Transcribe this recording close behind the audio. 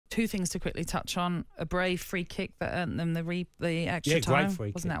Two things to quickly touch on. A brave free kick that earned them the extra time. Great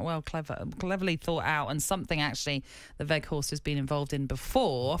free Wasn't kick. that cleverly thought out, and something actually the Weghorst has been involved in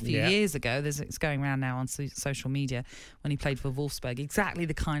before a few years ago. It's going around now on social media when he played for Wolfsburg. Exactly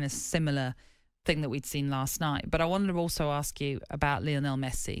the kind of similar thing that we'd seen last night. But I wanted to also ask you about Lionel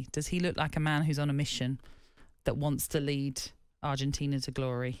Messi. Does he look like a man who's on a mission that wants to lead Argentina to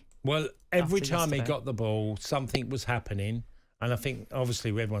glory? Well, every time he yesterday? got the ball, something was happening. And I think, obviously,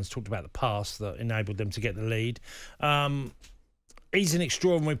 everyone's talked about the pass that enabled them to get the lead. He's an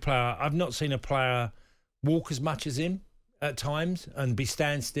extraordinary player. I've not seen a player walk as much as him at times and be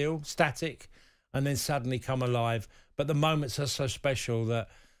standstill, static, and then suddenly come alive. But the moments are so special that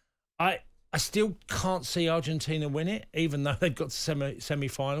I still can't see Argentina win it, even though they've got to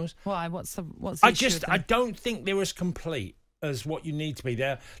semi-finals. Why? What's the issue with them? I don't think they're as complete as what you need to be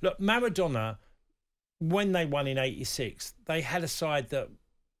there. Look, Maradona, when they won in '86, they had a side that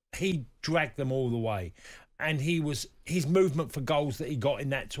he dragged them all the way. And his movement for goals that he got in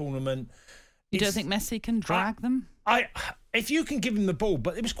that tournament. You don't think Messi can drag them? If you can give him the ball,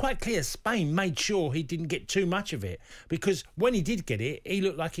 but it was quite clear Spain made sure he didn't get too much of it, because when he did get it, he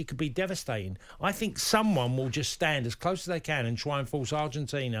looked like he could be devastating. I think someone will just stand as close as they can and try and force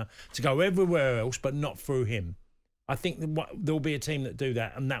Argentina to go everywhere else, but not through him. I think there'll be a team that do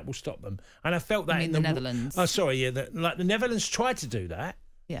that, and that will stop them. And I felt that in the Netherlands. Oh, sorry, yeah. The Netherlands tried to do that.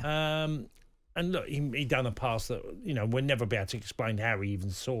 Yeah. And look, he done a pass that, we'll never be able to explain how he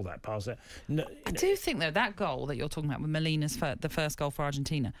even saw that pass. I do think, though, that goal that you're talking about with Molina's the first goal for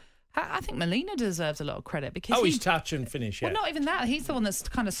Argentina, I think Molina deserves a lot of credit because his touch and finish, yeah. Well, not even that. He's the one that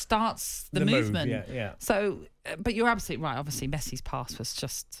kind of starts the movement. Yeah. So, but you're absolutely right. Obviously, Messi's pass was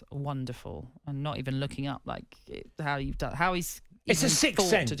just wonderful, and not even looking up how he's. It's a sixth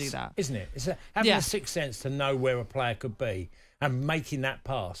sense to do that, isn't it? It's having a sixth sense to know where a player could be and making that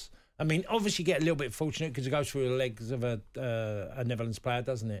pass. I mean, obviously, you get a little bit fortunate because it goes through the legs of a Netherlands player,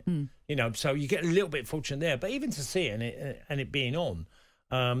 doesn't it? So you get a little bit fortunate there. But even to see it and it being on,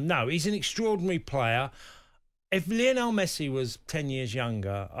 no, he's an extraordinary player. If Lionel Messi was 10 years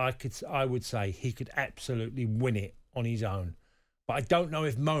younger, I would say he could absolutely win it on his own. But I don't know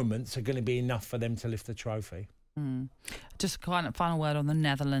if moments are going to be enough for them to lift the trophy. Just kind of final word on the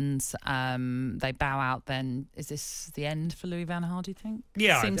Netherlands. They bow out then. Is this the end for Louis van Gaal, do you think?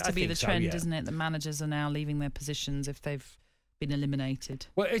 Yeah, Seems I to be think the trend, so, yeah. isn't it? The managers are now leaving their positions if they've been eliminated.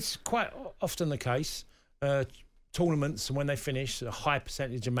 Well, it's quite often the case. Tournaments, and when they finish, a high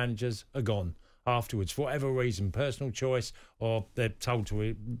percentage of managers are gone afterwards for whatever reason, personal choice, or they're told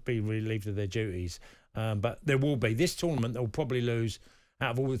to be relieved of their duties. But there will be. This tournament, they'll probably lose.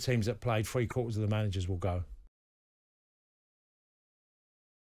 Out of all the teams that played, 3/4 of the managers will go.